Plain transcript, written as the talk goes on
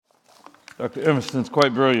Dr. Emerson's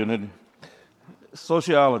quite brilliant, isn't he?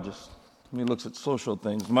 Sociologist. He looks at social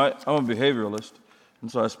things. I'm a behavioralist, and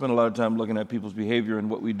so I spend a lot of time looking at people's behavior and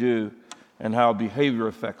what we do and how behavior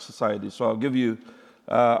affects society. So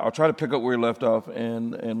I'll try to pick up where we left off,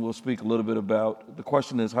 and we'll speak a little bit about, the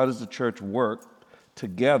question is, how does the church work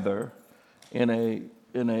together in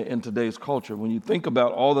today's culture? When you think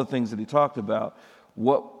about all the things that he talked about,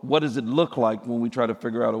 what does it look like when we try to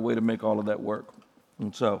figure out a way to make all of that work?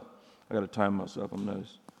 And so I got to time myself. I'm not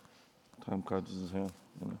as time conscious as hell.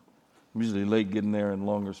 I'm usually late getting there and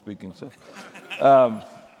longer speaking. So,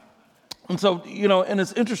 and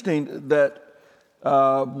it's interesting that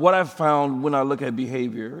what I've found when I look at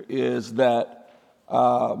behavior is that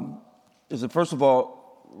first of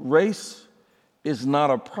all, race is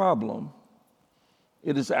not a problem.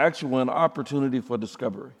 It is actually an opportunity for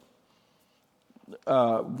discovery.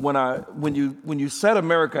 When you set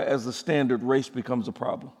America as the standard, race becomes a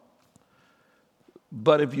problem.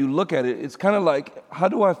 But if you look at it, it's kind of like, how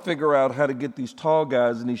do I figure out how to get these tall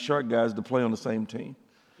guys and these short guys to play on the same team?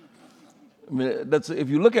 I mean, if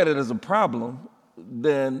you look at it as a problem,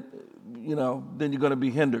 then you're going to be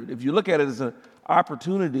hindered. If you look at it as an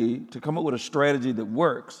opportunity to come up with a strategy that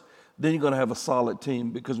works, then you're going to have a solid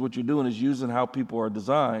team, because what you're doing is using how people are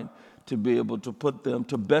designed to be able to put them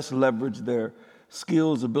to best leverage their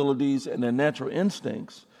skills, abilities, and their natural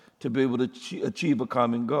instincts to be able to achieve a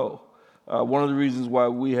common goal. One of the reasons why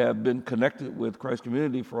we have been connected with Christ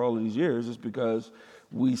Community for all of these years is because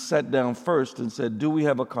we sat down first and said, do we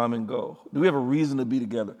have a common goal? Do we have a reason to be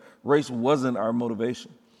together? Race wasn't our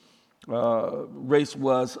motivation. Race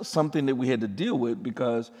was something that we had to deal with,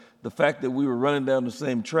 because the fact that we were running down the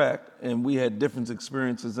same track and we had different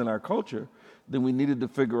experiences in our culture, then we needed to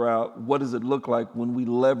figure out, what does it look like when we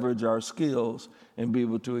leverage our skills and be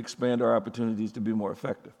able to expand our opportunities to be more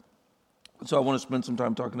effective. So I want to spend some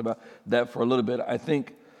time talking about that for a little bit. I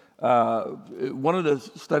think one of the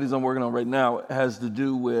studies I'm working on right now has to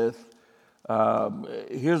do with,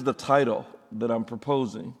 here's the title that I'm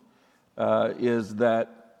proposing, is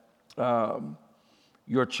that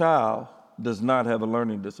your child does not have a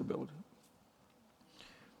learning disability.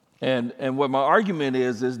 And what my argument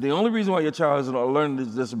is the only reason why your child has a learning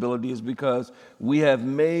disability is because we have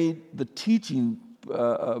made the teaching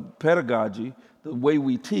pedagogy, the way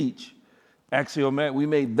we teach, axiomatic. We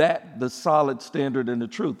made that the solid standard and the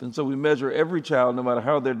truth. And so we measure every child, no matter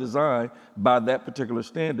how they're designed, by that particular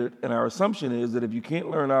standard. And our assumption is that if you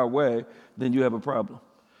can't learn our way, then you have a problem.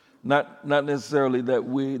 Not necessarily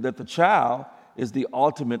that the child is the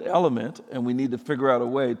ultimate element, and we need to figure out a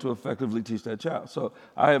way to effectively teach that child. So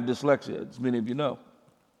I have dyslexia, as many of you know.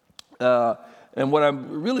 And what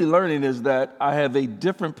I'm really learning is that I have a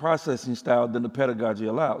different processing style than the pedagogy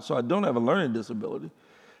allows. So I don't have a learning disability.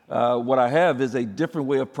 What I have is a different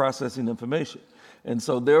way of processing information. And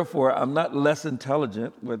so therefore, I'm not less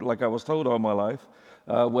intelligent, like I was told all my life.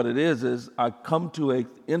 What it is I come to an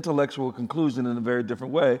intellectual conclusion in a very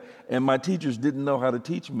different way, and my teachers didn't know how to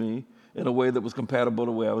teach me in a way that was compatible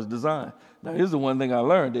to the way I was designed. Now, here's the one thing I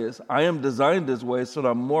learned is I am designed this way so that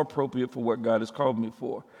I'm more appropriate for what God has called me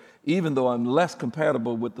for, even though I'm less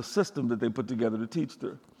compatible with the system that they put together to teach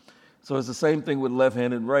through. So it's the same thing with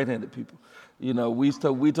left-handed and right-handed people. We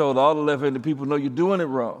told all the left-handed people, no, you're doing it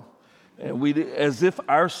wrong. And as if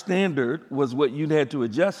our standard was what you had to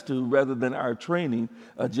adjust to, rather than our training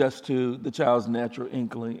adjust to the child's natural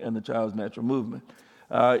inkling and the child's natural movement.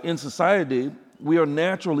 In society, we are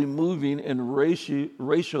naturally moving in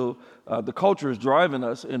racial, the culture is driving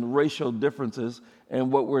us in racial differences.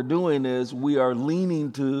 And what we're doing is we are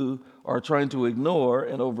leaning to or trying to ignore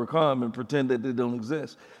and overcome and pretend that they don't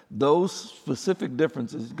exist. Those specific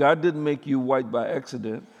differences, God didn't make you white by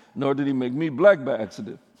accident, nor did he make me black by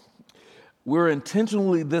accident. We're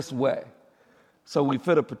intentionally this way. So we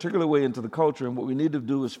fit a particular way into the culture, and what we need to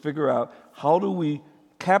do is figure out, how do we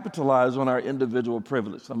capitalize on our individual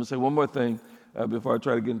privilege? I'm going to say one more thing before I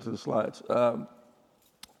try to get into the slides.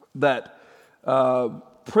 That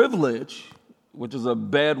privilege, which is a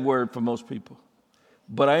bad word for most people,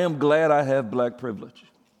 but I am glad I have black privilege.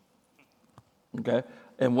 Okay?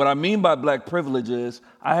 And what I mean by black privilege is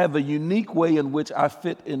I have a unique way in which I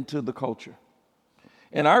fit into the culture.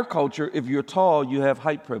 In our culture, if you're tall, you have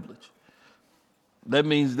height privilege. That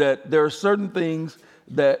means that there are certain things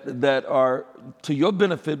that are to your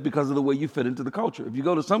benefit because of the way you fit into the culture. If you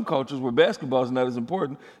go to some cultures where basketball is not as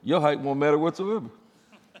important, your height won't matter whatsoever.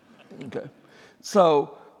 Okay.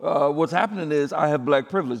 So what's happening is I have black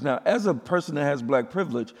privilege. Now, as a person that has black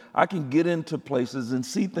privilege, I can get into places and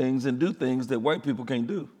see things and do things that white people can't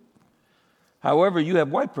do. However, you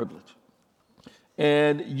have white privilege.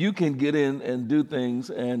 And you can get in and do things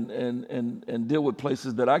and deal with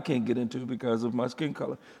places that I can't get into because of my skin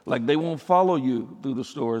color. Like they won't follow you through the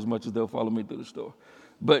store as much as they'll follow me through the store.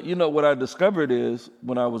 But you know what I discovered is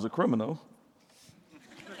when I was a criminal,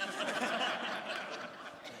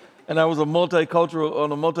 and I was on a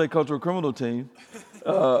multicultural criminal team,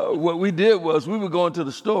 what we did was we would go into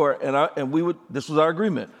the store this was our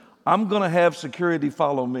agreement. I'm gonna have security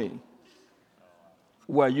follow me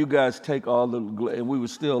while you guys take all and we would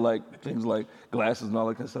steal like things like glasses and all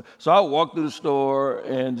that kind of stuff. So I would walk through the store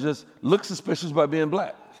and just look suspicious by being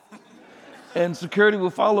black. And security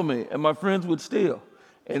would follow me and my friends would steal.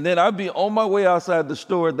 And then I'd be on my way outside the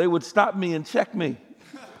store, they would stop me and check me.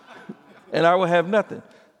 And I would have nothing.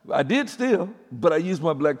 I did steal, but I used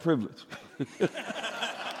my black privilege.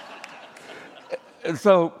 And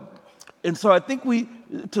so I think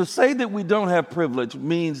to say that we don't have privilege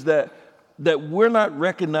means that we're not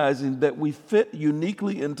recognizing that we fit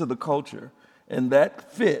uniquely into the culture, and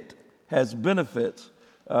that fit has benefits,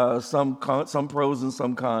 some pros and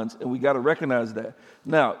some cons, and we got to recognize that.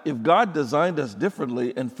 Now, if God designed us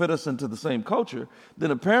differently and fit us into the same culture, then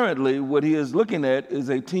apparently what he is looking at is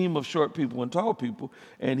a team of short people and tall people,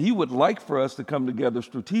 and he would like for us to come together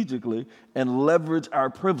strategically and leverage our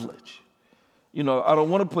privilege. You know, I don't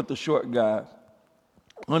want to put the short guy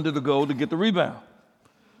under the goal to get the rebound.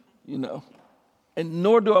 You know, and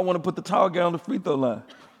nor do I want to put the tall guy on the free throw line,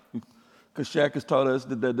 because Shaq has taught us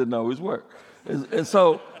that didn't always work. And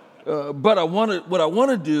so, what I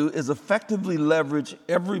want to do is effectively leverage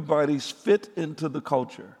everybody's fit into the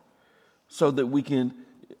culture, so that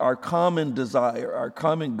our common desire, our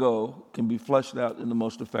common goal, can be fleshed out in the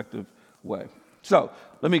most effective way. So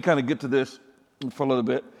let me kind of get to this for a little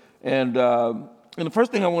bit, and the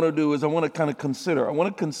first thing I want to do is I want to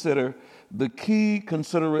consider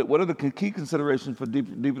what are the key considerations for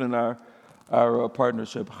deepening our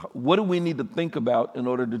partnership? What do we need to think about in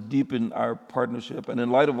order to deepen our partnership? And in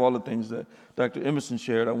light of all the things that Dr. Emerson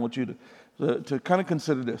shared, I want you to kind of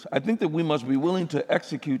consider this. I think that we must be willing to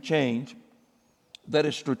execute change that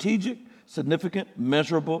is strategic, significant,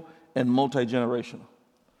 measurable, and multi-generational.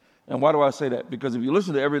 And why do I say that? Because if you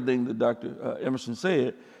listen to everything that Dr. Emerson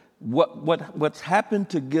said, what's happened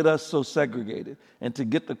to get us so segregated and to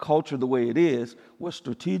get the culture the way it is was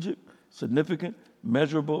strategic, significant,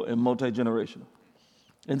 measurable, and multi-generational.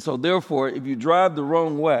 And so therefore, if you drive the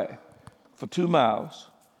wrong way for 2 miles,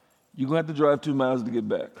 you're going to have to drive 2 miles to get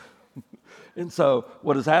back. And so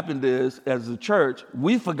what has happened is, as a church,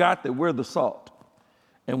 we forgot that we're the salt,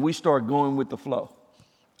 and we start going with the flow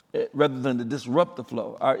rather than to disrupt the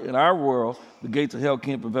flow. In our world, the gates of hell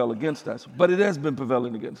can't prevail against us, but it has been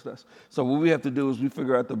prevailing against us. So what we have to do is we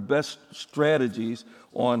figure out the best strategies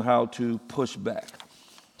on how to push back.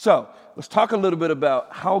 So let's talk a little bit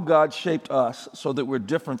about how God shaped us so that we're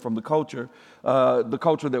different from the culture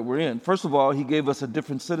that we're in. First of all, he gave us a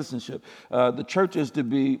different citizenship. The church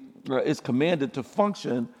is commanded to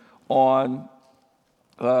function on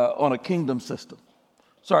a kingdom system.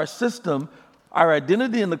 So our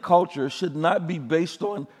identity in the culture should not be based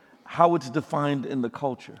on how it's defined in the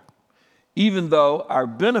culture, even though our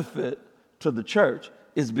benefit to the church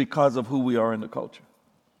is because of who we are in the culture.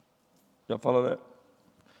 Y'all follow that?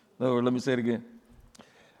 In other words, let me say it again.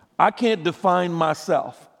 I can't define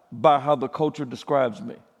myself by how the culture describes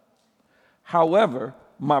me. However,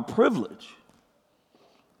 my privilege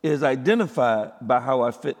is identified by how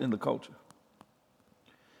I fit in the culture.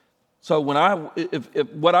 So if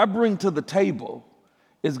what I bring to the table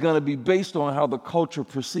is going to be based on how the culture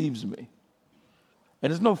perceives me,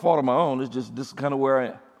 and it's no fault of my own, it's just this is kind of where I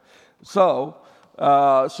am. So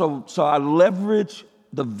I leverage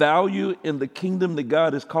the value in the kingdom that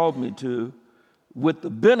God has called me to with the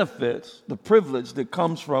benefits, the privilege that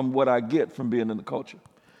comes from what I get from being in the culture.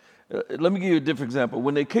 Let me give you a different example.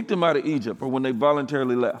 When they kicked him out of Egypt, or when they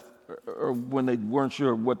voluntarily left, or when they weren't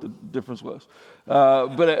sure what the difference was.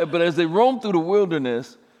 But as they roamed through the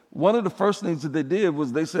wilderness, one of the first things that they did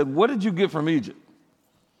was they said, "What did you get from Egypt?"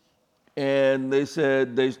 And they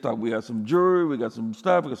thought, "We got some jewelry, we got some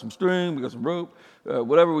stuff, we got some string, we got some rope,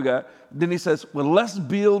 whatever we got." Then he says, "Well, let's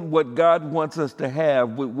build what God wants us to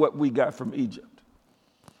have with what we got from Egypt."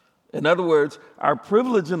 In other words, our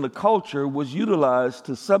privilege in the culture was utilized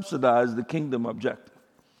to subsidize the kingdom objective.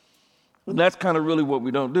 And that's kind of really what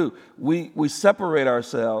we don't do. We separate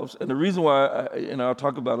ourselves, and the reason why, I'll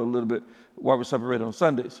talk about it a little bit why we're separated on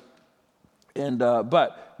Sundays.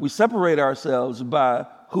 But we separate ourselves by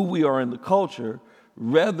who we are in the culture,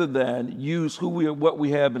 rather than use what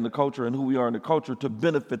we have in the culture and who we are in the culture to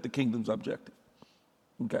benefit the kingdom's objective.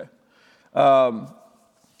 Okay.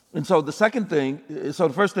 And so the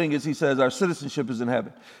first thing is he says our citizenship is in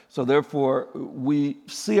heaven. So therefore, we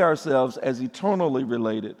see ourselves as eternally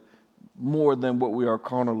related more than what we are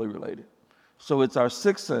carnally related. So it's our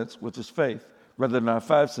sixth sense, which is faith, rather than our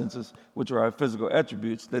five senses, which are our physical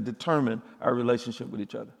attributes that determine our relationship with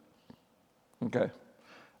each other. Okay.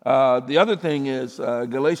 The other thing is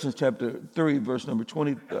Galatians chapter 3, verse number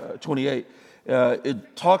 28.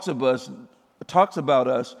 It talks about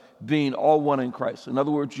us being all one in Christ. In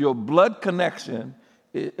other words, your blood connection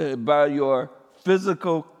by your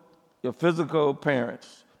physical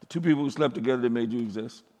parents, the two people who slept together that made you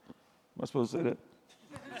exist. Am I supposed to say that?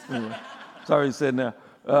 Anyway, sorry to say it now.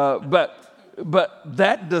 But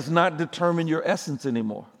that does not determine your essence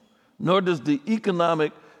anymore, nor does the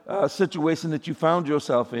economic situation that you found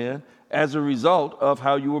yourself in as a result of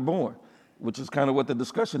how you were born, which is kind of what the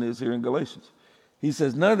discussion is here in Galatians. He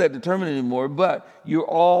says none of that determined anymore, but you're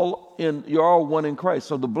all one in Christ.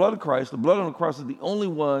 So the blood of Christ, the blood on the cross is the only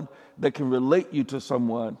one that can relate you to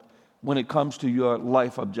someone when it comes to your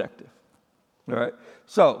life objective. All right.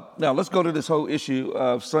 So now let's go to this whole issue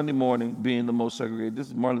of Sunday morning being the most segregated. This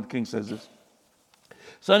is Martin Luther King says this.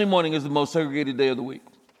 Sunday morning is the most segregated day of the week.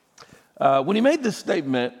 When he made this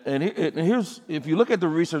statement, and here's, if you look at the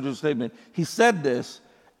researcher's statement, he said this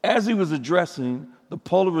as he was addressing the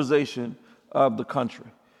polarization of the country.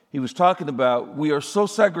 He was talking about we are so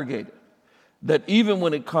segregated that even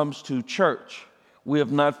when it comes to church, we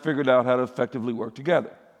have not figured out how to effectively work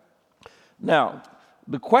together. Now,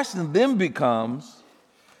 the question then becomes,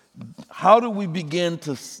 how do we begin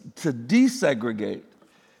to desegregate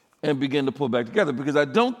and begin to pull back together? Because I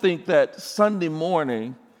don't think that Sunday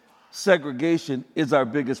morning segregation is our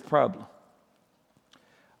biggest problem.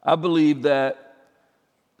 I believe that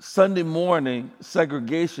Sunday morning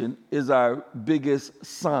segregation is our biggest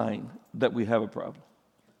sign that we have a problem.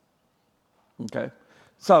 Okay?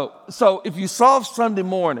 So if you solve Sunday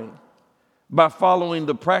morning by following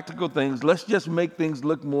the practical things, let's just make things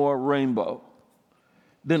look more rainbow,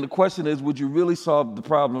 then the question is, would you really solve the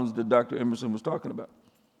problems that Dr. Emerson was talking about?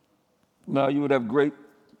 Now, you would have great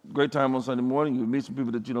time on Sunday morning. You would meet some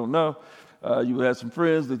people that you don't know. You would have some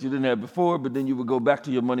friends that you didn't have before, but then you would go back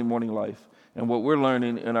to your Monday morning life. And what we're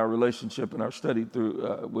learning in our relationship and our study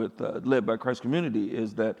through led by Christ Community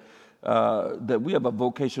is that we have a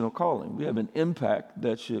vocational calling. We have an impact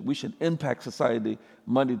we should impact society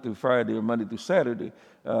Monday through Friday or Monday through Saturday.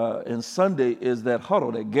 And Sunday is that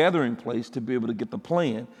huddle, that gathering place to be able to get the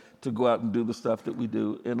plan to go out and do the stuff that we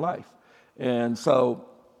do in life. And so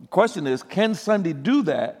the question is, can Sunday do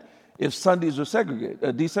that if Sundays are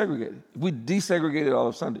desegregated? If we desegregated all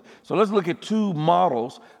of Sunday. So let's look at two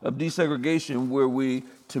models of desegregation where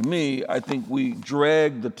I think we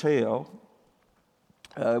drag the tail.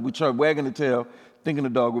 We start wagging the tail, thinking the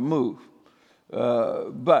dog would move.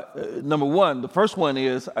 But number one, the first one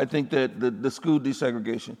is, I think that the school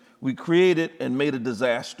desegregation. We created and made a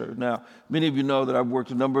disaster. Now, many of you know that I've worked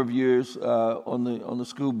a number of years on the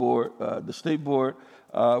school board, the state board.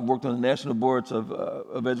 Worked on the national boards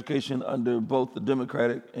of education under both the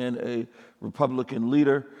Democratic and a Republican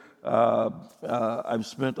leader. I've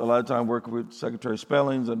spent a lot of time working with Secretary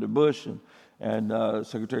Spellings under Bush and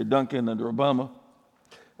Secretary Duncan under Obama,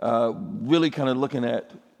 really kind of looking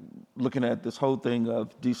at this whole thing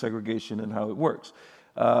of desegregation and how it works.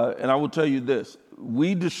 And I will tell you this: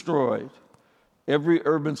 we destroyed every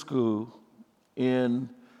urban school in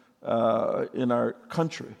our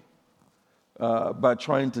country by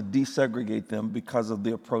trying to desegregate them because of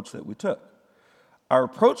the approach that we took. Our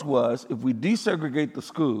approach was, if we desegregate the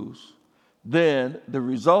schools, then the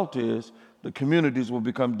result is the communities will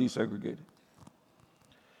become desegregated.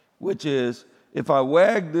 Which is, if I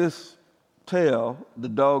wag this tail, the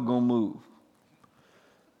dog gonna move.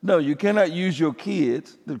 No, you cannot use your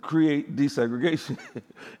kids to create desegregation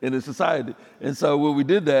in a society. And so when we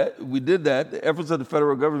did that, the efforts of the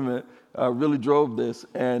federal government really drove this.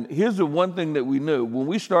 And here's the one thing that we knew. When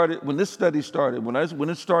this study started, when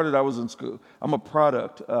it started, I was in school. I'm a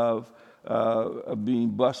product of being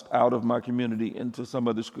bussed out of my community into some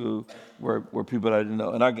other school where people I didn't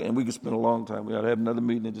know. And we could spend a long time. We ought to have another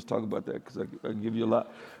meeting and just talk about that, because I can give you a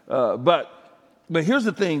lot. But here's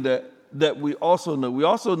the thing that we also knew. We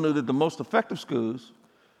also knew that the most effective schools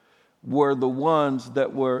were the ones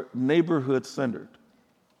that were neighborhood-centered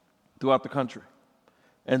throughout the country.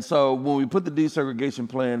 And so when we put the desegregation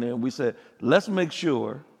plan in, we said, let's make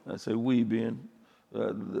sure, I say we being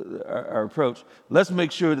our approach, let's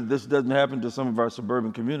make sure that this doesn't happen to some of our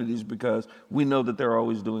suburban communities, because we know that they're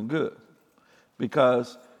always doing good.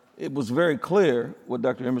 Because it was very clear what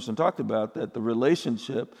Dr. Emerson talked about, that the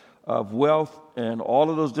relationship of wealth and all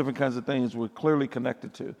of those different kinds of things we're clearly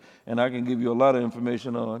connected to. And I can give you a lot of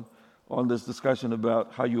information on this discussion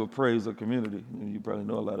about how you appraise a community. You probably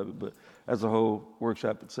know a lot of it, but as a whole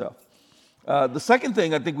workshop itself. The second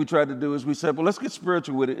thing I think we tried to do is we said, well, let's get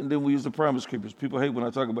spiritual with it, and then we use the Promise Keepers. People hate when I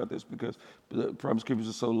talk about this because the Promise Keepers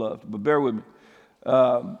are so loved, but bear with me.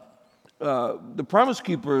 The Promise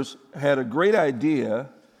Keepers had a great idea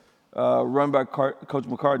run by Coach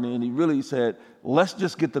McCartney, and he really said, let's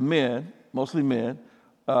just get the men, mostly men,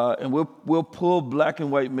 and we'll pull black and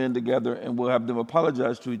white men together, and we'll have them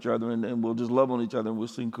apologize to each other, and we'll just love on each other, and we'll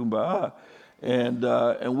sing Kumbaya. And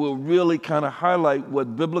we'll really kind of highlight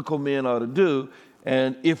what biblical men ought to do.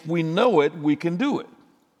 And if we know it, we can do it.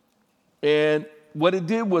 And what it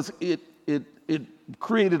did was it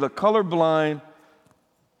created a colorblind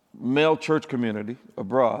male church community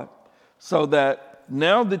abroad, so that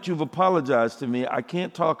now that you've apologized to me, I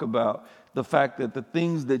can't talk about the fact that the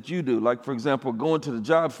things that you do, like, for example, going to the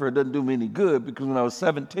job fair doesn't do me any good because when I was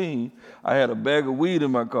 17, I had a bag of weed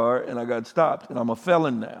in my car and I got stopped, and I'm a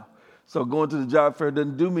felon now. So going to the job fair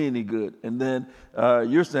doesn't do me any good. And then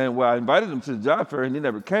you're saying, well, I invited him to the job fair and he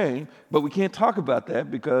never came. But we can't talk about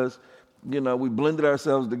that because, we blended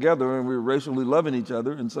ourselves together and we were racially loving each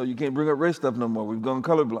other. And so you can't bring up race stuff no more. We've gone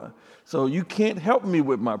colorblind. So you can't help me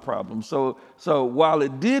with my problem. So while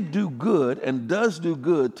it did do good and does do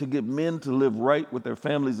good to get men to live right with their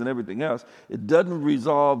families and everything else, it doesn't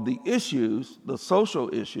resolve the issues, the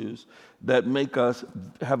social issues that make us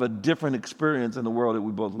have a different experience in the world that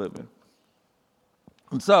we both live in.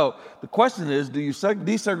 And so the question is, do you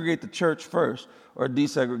desegregate the church first or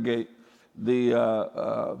desegregate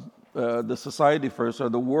the society first, or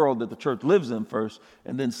the world that the church lives in first,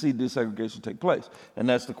 and then see desegregation take place? And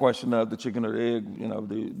that's the question of the chicken or the egg,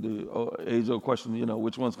 the age-old question,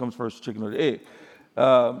 which one comes first, the chicken or the egg?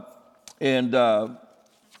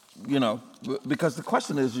 Because the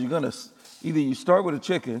question is, you're going to, either you start with a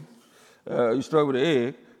chicken, you start with an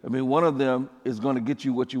egg. One of them is going to get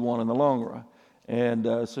you what you want in the long run. And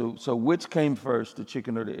so which came first, the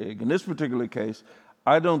chicken or the egg? In this particular case,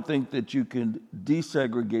 I don't think that you can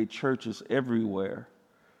desegregate churches everywhere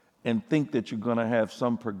and think that you're going to have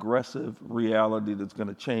some progressive reality that's going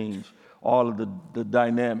to change all of the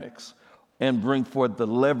dynamics and bring forth the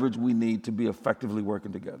leverage we need to be effectively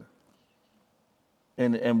working together.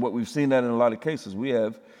 And what we've seen that in a lot of cases. We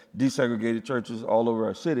have desegregated churches all over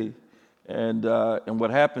our city. And what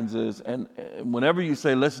happens is, and whenever you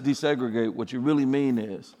say, let's desegregate, what you really mean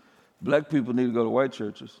is black people need to go to white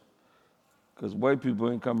churches because white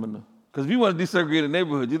people ain't coming to. Because if you want to desegregate a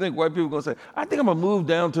neighborhood, you think white people are going to say, I think I'm going to move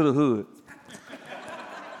down to the hood.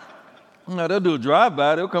 Now, they'll do a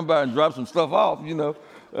drive-by. They'll come by and drop some stuff off,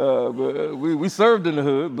 But we served in the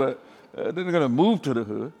hood, but they're going to move to the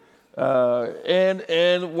hood.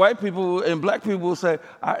 And white people and black people will say,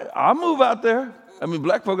 I'll move out there.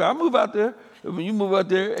 Black folk, I'll move out there. You move out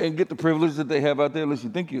there and get the privilege that they have out there, unless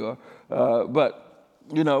you think you are. But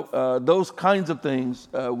those kinds of things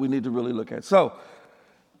we need to really look at. So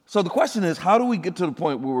the question is, how do we get to the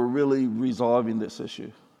point where we're really resolving this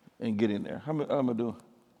issue and getting there? How am I doing?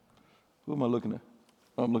 Who am I looking at?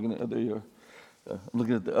 Oh, I'm looking at, there you are. I'm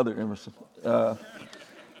looking at the other Emerson.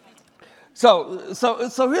 So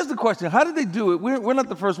here's the question. How did they do it? We're not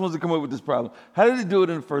the first ones to come up with this problem. How did they do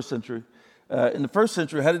it in the first century? In the first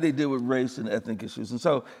century, how did they deal with race and ethnic issues? And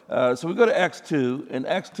so we go to Acts 2, and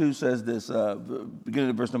Acts 2 says this, beginning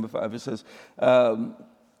of verse number 5. It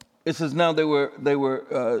says now they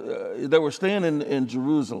were staying in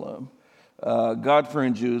Jerusalem,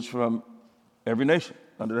 God-fearing Jews from every nation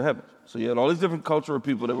under the heavens. So you had all these different cultural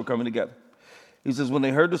people that were coming together. He says when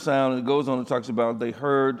they heard the sound, and it goes on and talks about they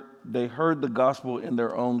heard the gospel in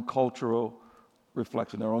their own cultural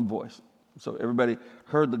reflection, their own voice. So everybody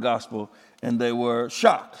heard the gospel, and they were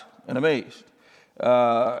shocked and amazed.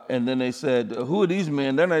 And then they said, who are these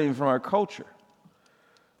men? They're not even from our culture.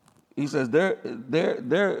 He says,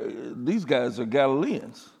 these guys are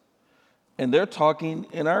Galileans, and they're talking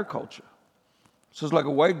in our culture. So it's like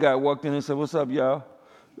a white guy walked in and said, what's up, y'all?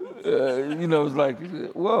 It's like,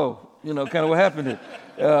 whoa, kind of what happened here.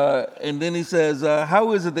 And then he says,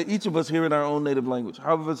 how is it that each of us hear in our own native language?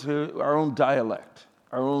 How of us hear our own dialect?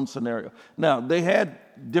 Our own scenario. Now, they had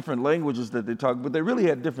different languages that they talked, but they really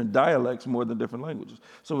had different dialects more than different languages.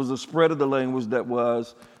 So it was a spread of the language that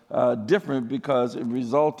was different because it was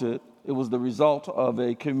the result of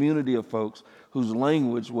a community of folks whose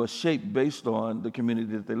language was shaped based on the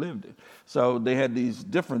community that they lived in. So they had these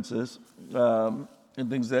differences and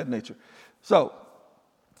things of that nature. So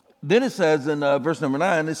Then it says in verse number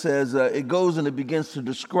 9, it says, it goes and it begins to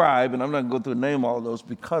describe, and I'm not going to go through and name all of those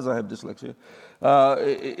because I have dyslexia.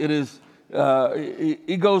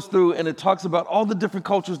 It goes through and it talks about all the different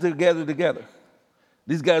cultures that gathered together.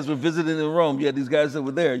 These guys were visiting in Rome. You had these guys that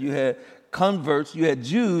were there. You had converts, you had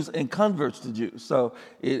Jews and converts to Jews. So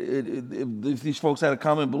if these folks had a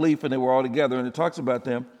common belief and they were all together, and it talks about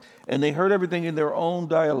them, and they heard everything in their own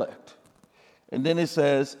dialect. And then it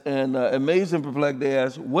says, and amazed and perplexed, they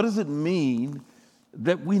asked, what does it mean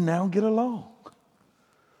that we now get along?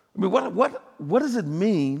 I mean, what does it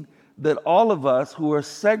mean that all of us who are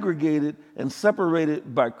segregated and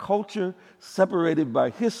separated by culture, separated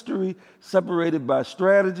by history, separated by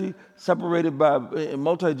strategy, separated by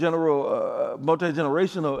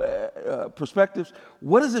multi-generational perspectives,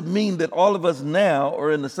 what does it mean that all of us now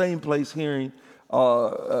are in the same place hearing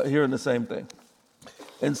the same thing?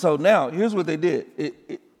 And so now, here's what they did.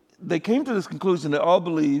 They came to this conclusion that all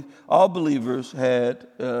believers had,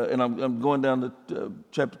 and I'm going down to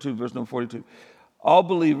chapter 2, verse number 42. All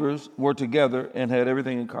believers were together and had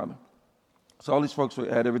everything in common. So all these folks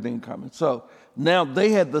had everything in common. So now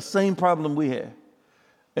they had the same problem we had.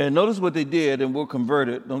 And notice what they did, and we'll convert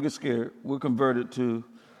it. Don't get scared. We'll convert it to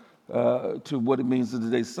what it means in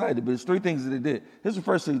today's society. But it's three things that they did. Here's the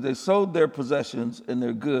first thing. They sold their possessions and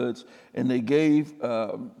their goods, and they gave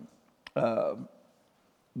to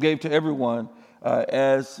everyone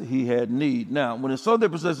as he had need. Now, when they sold their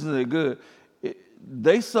possessions and their goods,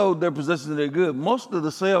 they sold their possessions and their goods. Most of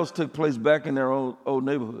the sales took place back in their old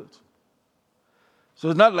neighborhoods. So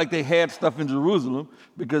it's not like they had stuff in Jerusalem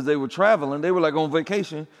because they were traveling. They were like on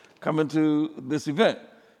vacation coming to this event.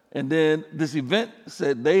 And then this event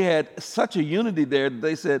said they had such a unity there that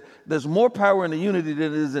they said there's more power in the unity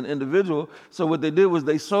than there is in individual. So what they did was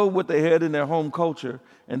they sold what they had in their home culture,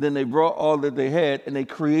 and then they brought all that they had, and they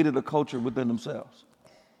created a culture within themselves.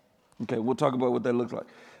 Okay, we'll talk about what that looks like.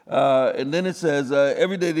 And then it says,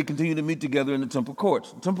 every day they continue to meet together in the temple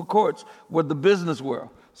courts. The temple courts were the business world.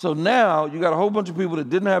 So now you got a whole bunch of people that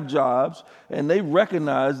didn't have jobs, and they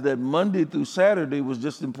recognized that Monday through Saturday was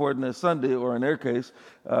just as important as Sunday, or in their case,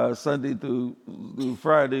 Sunday through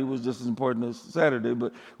Friday was just as important as Saturday.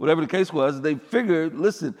 But whatever the case was, they figured,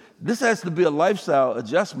 listen, this has to be a lifestyle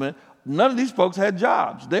adjustment. None of these folks had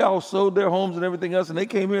jobs. They all sold their homes and everything else, and they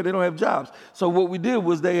came here, they don't have jobs. So what we did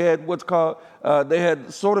was they had what's called, they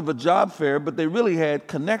had sort of a job fair, but they really had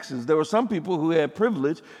connections. There were some people who had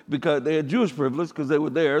privilege because they had Jewish privilege because they were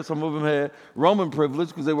there. Some of them had Roman privilege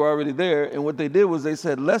because they were already there. And what they did was they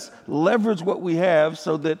said, let's leverage what we have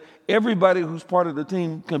so that everybody who's part of the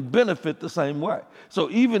team can benefit the same way. So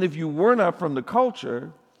even if you were not from the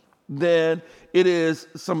culture, then it is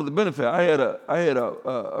some of the benefit. I had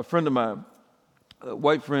a friend of mine, a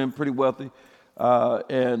white friend, pretty wealthy,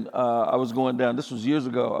 and I was going down. This was years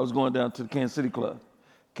ago. I was going down to the Kansas City Club.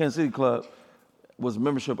 Kansas City Club was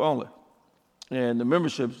membership only, and the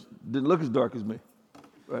memberships didn't look as dark as me.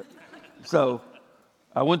 Right? So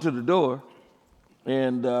I went to the door,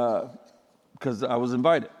 and because I was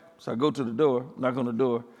invited, so I go to the door, knock on the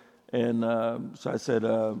door, and so I said,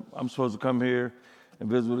 I'm supposed to come here and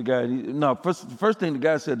visit with the guy. The first thing the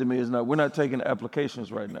guy said to me is, no, we're not taking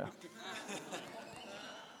applications right now.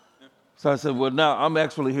 So I said, well, now I'm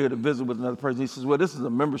actually here to visit with another person. He says, well, this is a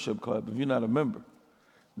membership club. If you're not a member,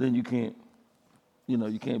 then you can't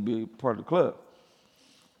be part of the club.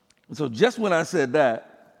 And so just when I said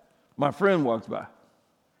that, my friend walks by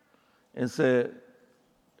and said,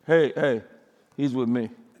 hey, he's with me.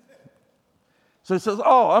 So he says,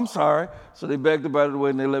 oh, I'm sorry. So they backed up out of the way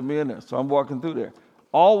and they let me in there. So I'm walking through there.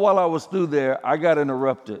 All while I was through there, I got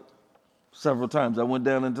interrupted several times. I went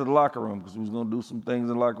down into the locker room because we was going to do some things in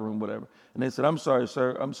the locker room, whatever. And they said, I'm sorry,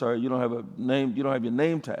 sir. I'm sorry. You don't have a name. You don't have your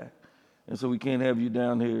name tag. And so we can't have you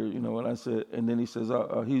down here, And I said, and then he says,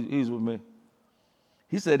 he's with me.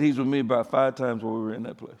 He said he's with me about 5 times while we were in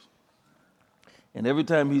that place. And every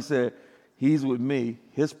time he said he's with me,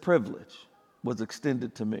 his privilege was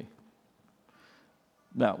extended to me.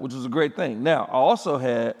 Now, which was a great thing. Now, I also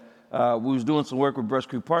had, we was doing some work with Brush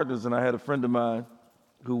Creek Partners, and I had a friend of mine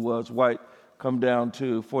who was white come down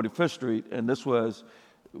to 45th Street, and this was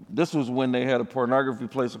when they had a pornography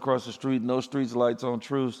place across the street, no streets lights on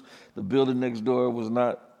Truce. The building next door was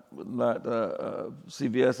not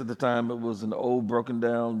CVS at the time. It was an old broken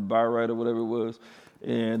down Byright or whatever it was,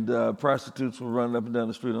 and prostitutes were running up and down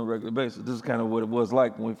the street on a regular basis. This is kind of what it was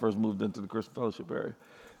like when we first moved into the Christian Fellowship area.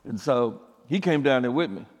 And so he came down there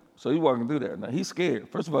with me. So he's walking through there. Now, he's scared.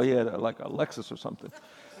 First of all, he had a Lexus or something.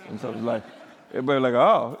 And so it was like, everybody like,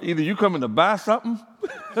 oh, either you coming to buy something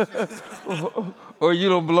or you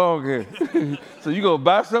don't belong here. So you gonna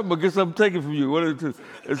buy something or get something taken from you, one of the two.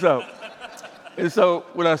 And so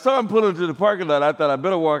when I saw him pulling to the parking lot, I thought I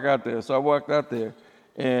better walk out there. So I walked out there,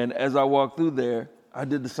 and as I walked through there, I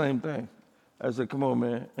did the same thing. I said, come on,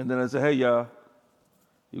 man. And then I said, hey, y'all,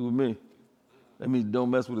 you with me. That means don't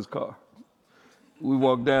mess with his car. We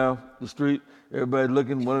walked down the street, everybody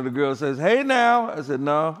looking. One of the girls says, hey, now. I said,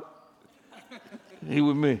 no, he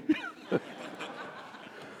with me.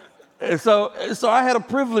 And so I had a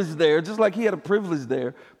privilege there, just like he had a privilege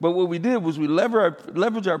there. But what we did was we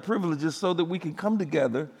leverage our privileges so that we can come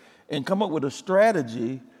together and come up with a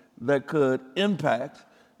strategy that could impact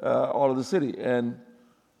all of the city. And,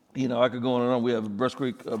 you know, I could go on and on. We have Brush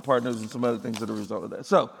Creek partners and some other things that are a result of that.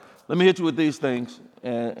 So let me hit you with these things,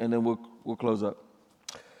 and then we'll close up.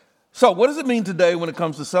 So what does it mean today when it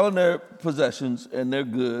comes to selling their possessions and their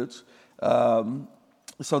goods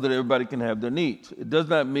so that everybody can have their needs? It does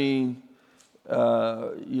not mean,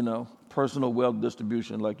 personal wealth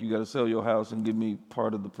distribution, like you got to sell your house and give me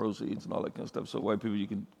part of the proceeds and all that kind of stuff. So white people, you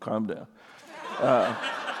can calm down.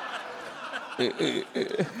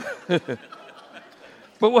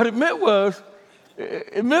 But what it meant was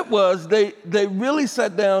they really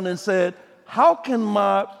sat down and said, how can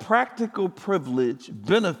my practical privilege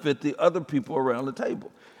benefit the other people around the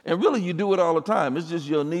table? And really, you do it all the time. It's just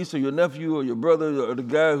your niece or your nephew or your brother or the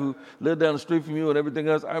guy who lived down the street from you and everything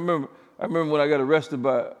else. I remember when I got arrested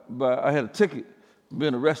by I had a ticket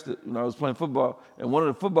being arrested when I was playing football, and one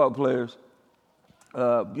of the football players,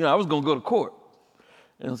 I was going to go to court.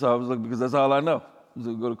 And so I was like, because that's all I know, was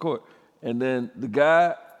to go to court. And then the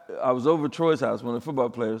guy, I was over at Troy's house, one of the football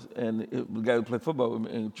players, and the guy who played football with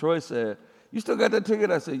me, and Troy said, you still got that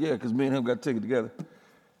ticket? I said, yeah, because me and him got a ticket together.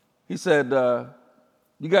 He said,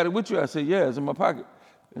 you got it with you? I said, yeah, it's in my pocket.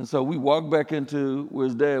 And so we walked back into where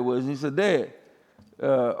his dad was, and he said, Dad,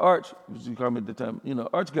 Arch, which he called me at the time,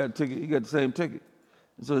 Arch got a ticket, he got the same ticket.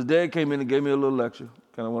 And so his dad came in and gave me a little lecture,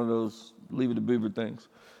 kind of one of those Leave It to Beaver things.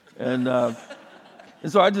 And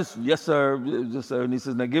so I just, yes, sir, yes, sir. And he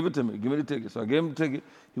says, now give it to me, give me the ticket. So I gave him the ticket.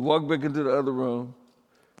 He walked back into the other room,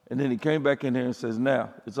 and then he came back in here and says, now,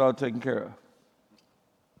 it's all taken care of.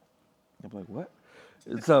 I'm like, what?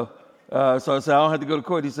 And so I said, I don't have to go to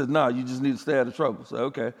court. He says, no, you just need to stay out of trouble. So,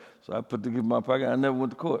 okay. So I put the ticket in my pocket. I never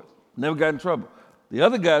went to court. Never got in trouble. The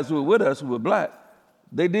other guys who were with us, who were black,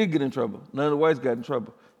 they did get in trouble. None of the whites got in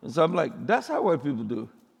trouble. And so I'm like, that's how white people do it.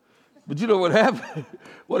 But you know what happened?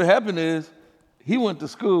 What happened is he went to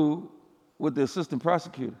school with the assistant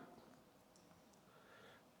prosecutor.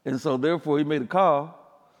 And so therefore he made a call,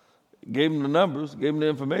 gave him the numbers, gave him the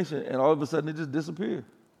information, and all of a sudden it just disappeared.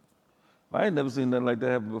 I ain't never seen nothing like that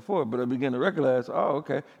happen before, but I began to recognize, oh,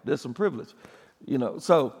 okay, there's some privilege.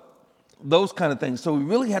 So those kind of things. So we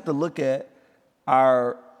really have to look at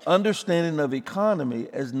our understanding of economy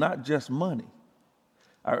as not just money.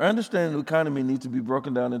 Our understanding of economy needs to be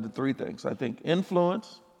broken down into three things. I think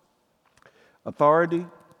influence, authority,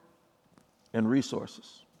 and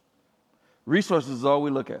resources. Resources is all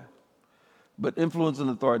we look at, but influence and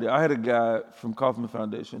authority. I had a guy from Kaufman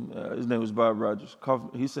Foundation, his name was Bob Rogers.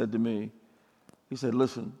 He said to me, he said,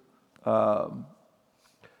 listen,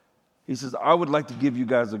 he says, I would like to give you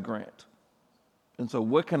guys a grant. And so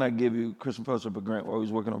what can I give you, Christian Fellowship, a grant while he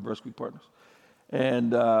was working on Brush Creek Partners?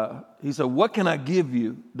 And he said, what can I give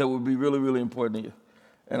you that would be really, really important to you?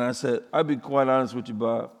 And I said, I'll be quite honest with you,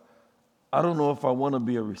 Bob. I don't know if I want to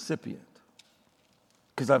be a recipient,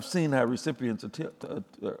 because I've seen how recipients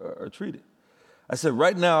are treated. I said,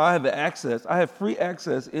 right now I have free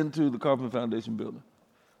access into the Kaufman Foundation building.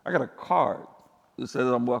 I got a card that says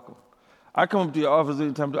I'm welcome. I come up to your office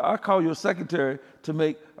anytime. I call your secretary to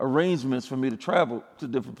make arrangements for me to travel to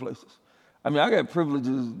different places. I mean, I got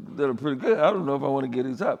privileges that are pretty good. I don't know if I want to get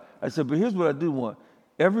these up. I said, but here's what I do want.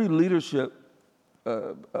 Every leadership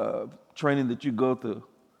training that you go through,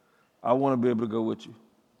 I want to be able to go with you.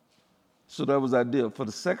 So that was ideal. For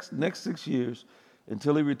the next 6 years,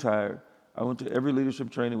 until he retired, I went to every leadership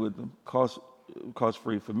training with him, cost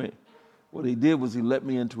free for me. What he did was he let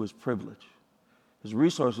me into his privilege. His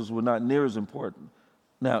resources were not near as important.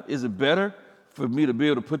 Now, is it better for me to be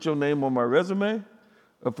able to put your name on my resume,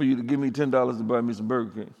 or for you to give me $10 to buy me some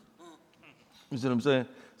Burger King? You see what I'm saying?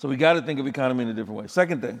 So we got to think of economy in a different way.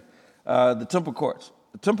 Second thing, the temple courts.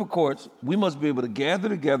 The temple courts, we must be able to gather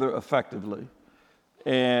together effectively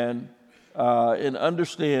and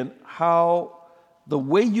understand how the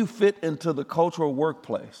way you fit into the cultural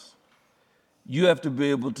workplace, you have to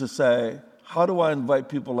be able to say, how do I invite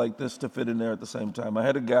people like this to fit in there at the same time? I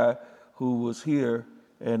had a guy who was here,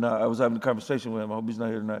 and I was having a conversation with him. I hope he's not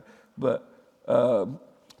here tonight. But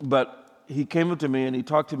he came up to me and he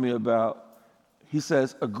talked to me about he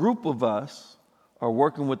says, a group of us are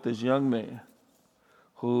working with this young man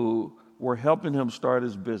who we're helping him start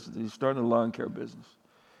his business. He's starting a lawn care business.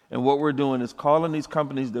 And what we're doing is calling these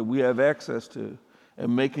companies that we have access to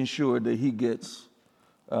and making sure that he gets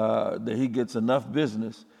enough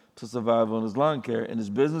business to survive on his lawn care. And his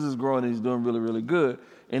business is growing and he's doing really, really good.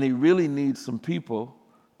 And he really needs some people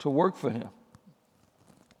to work for him.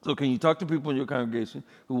 So can you talk to people in your congregation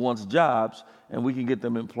who wants jobs and we can get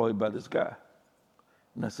them employed by this guy?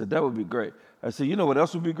 And I said, that would be great. I said, you know what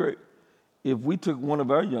else would be great? If we took one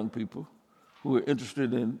of our young people who are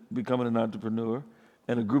interested in becoming an entrepreneur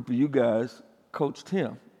and a group of you guys coached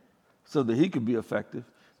him so that he could be effective,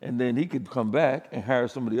 and then he could come back and hire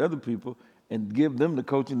some of the other people and give them the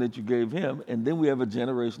coaching that you gave him, and then we have a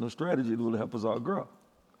generational strategy that will help us all grow.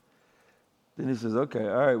 Then he says, okay,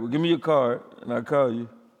 all right, well, give me your card, and I'll call you,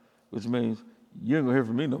 which means you ain't going to hear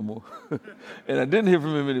from me no more. And I didn't hear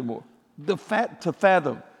from him anymore. To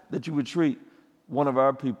fathom that you would treat one of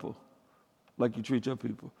our people like you treat your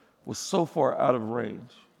people was so far out of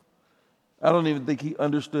range. I don't even think he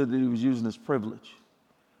understood that he was using his privilege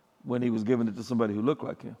when he was giving it to somebody who looked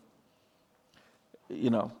like him.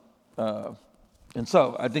 And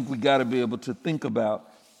so I think we got to be able to think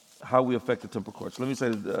about how we affect the temporal courts. Let me say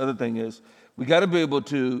that the other thing is we got to be able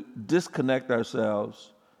to disconnect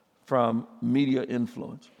ourselves from media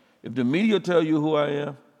influence. If the media tell you who I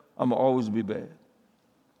am, I'm going to always be bad.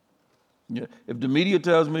 Yeah. If the media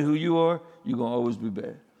tells me who you are, you're going to always be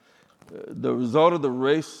bad. The result of the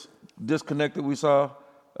race disconnect that we saw,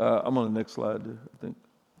 I'm on the next slide there, I think.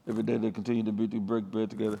 Every day they continue to break bread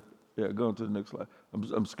together. Yeah, go on to the next slide.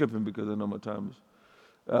 I'm skipping because I know my time is.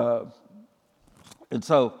 And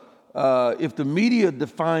so if the media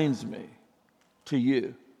defines me to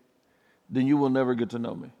you, then you will never get to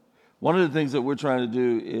know me. One of the things that we're trying to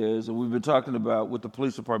do is, and we've been talking about with the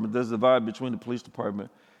police department, there's a divide between the police department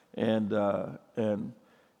and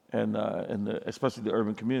especially the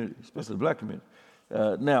urban community, especially the black community.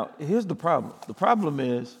 Now, here's the problem. The problem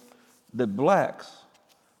is that blacks,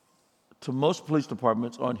 to most police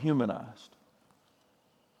departments, aren't humanized.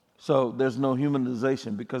 So there's no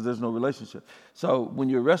humanization because there's no relationship. So when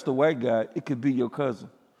you arrest a white guy, it could be your cousin.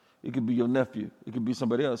 It could be your nephew. It could be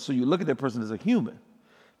somebody else. So you look at that person as a human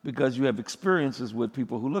because you have experiences with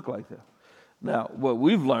people who look like them. Now, what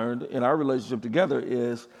we've learned in our relationship together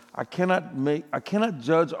is I cannot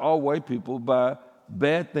judge all white people by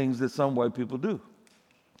bad things that some white people do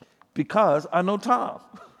because I know Tom.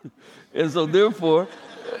 And so therefore,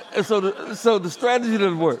 so the strategy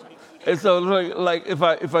doesn't work. And so like if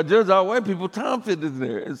I judge all white people, Tom fits in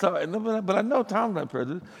there. And so, but I know Tom's not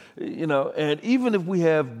prejudiced, and even if we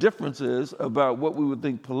have differences about what we would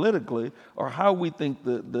think politically or how we think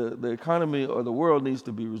the economy or the world needs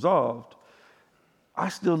to be resolved, I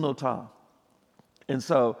still know Tom. And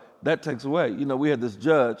so that takes away. We had this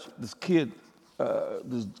judge, this kid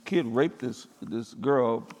raped this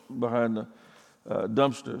girl behind the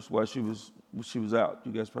dumpsters while she was out.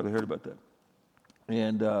 You guys probably heard about that.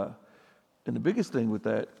 And the biggest thing with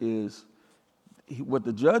that is what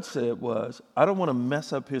the judge said was, I don't want to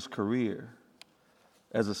mess up his career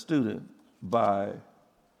as a student by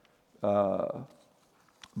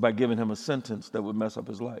giving him a sentence that would mess up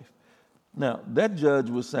his life. Now, that judge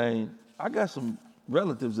was saying, I got some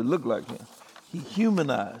relatives that look like him. He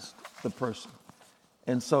humanized the person.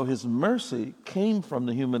 And so his mercy came from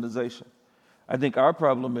the humanization. I think our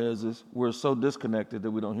problem is we're so disconnected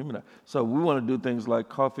that we don't humanize. So we want to do things like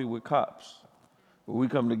coffee with cops, where we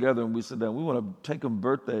come together and we sit down. We want to take them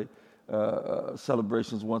birthday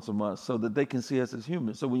celebrations once a month so that they can see us as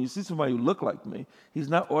humans. So when you see somebody who look like me, he's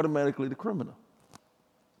not automatically the criminal.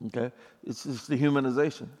 Okay? It's just the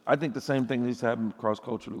humanization. I think the same thing needs to happen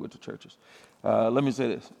cross-culturally with the churches. Let me say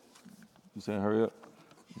this. You saying hurry up?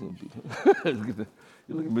 You look at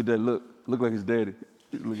me, that look like his daddy.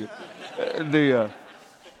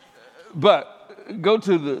 But go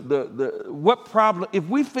to the what problem, if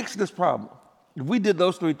we fix this problem, if we did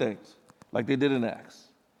those three things, like they did in Acts,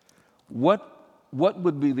 what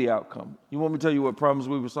would be the outcome? You want me to tell you what problems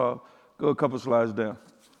we would solve? Go a couple slides down.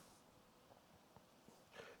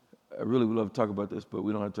 I really would love to talk about this, but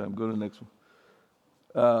we don't have time. Go to the next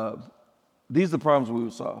one. These are the problems we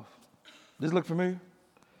would solve. Does this look familiar?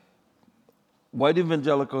 White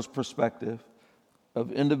evangelicals' perspective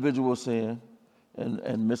of individual sin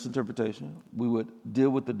and misinterpretation. We would deal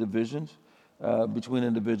with the divisions between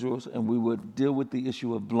individuals, and we would deal with the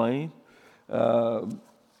issue of blame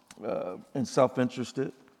and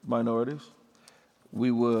self-interested minorities.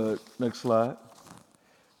 We would, next slide,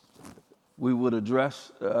 We would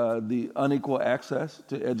address the unequal access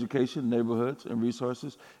to education, neighborhoods, and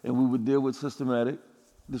resources, and we would deal with systematic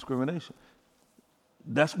discrimination.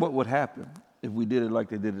 That's what would happen if we did it like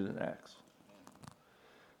they did it in Acts.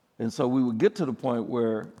 And so we would get to the point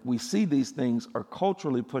where we see these things are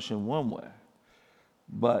culturally pushing one way.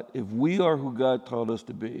 But if we are who God called us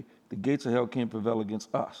to be, the gates of hell can't prevail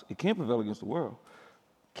against us. It can't prevail against the world.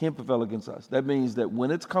 It can't prevail against us. That means that when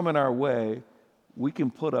it's coming our way, we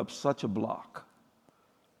can put up such a block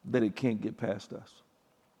that it can't get past us.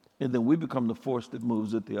 And then we become the force that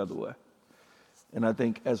moves it the other way. And I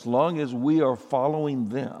think as long as we are following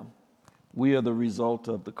them, we are the result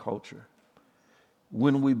of the culture.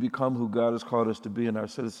 When we become who God has called us to be in our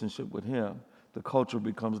citizenship with him, the culture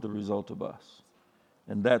becomes the result of us.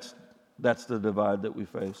 And that's the divide that we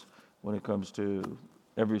face when it comes to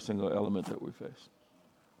every single element that we face.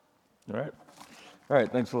 All right? All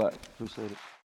right, thanks a lot. Appreciate it.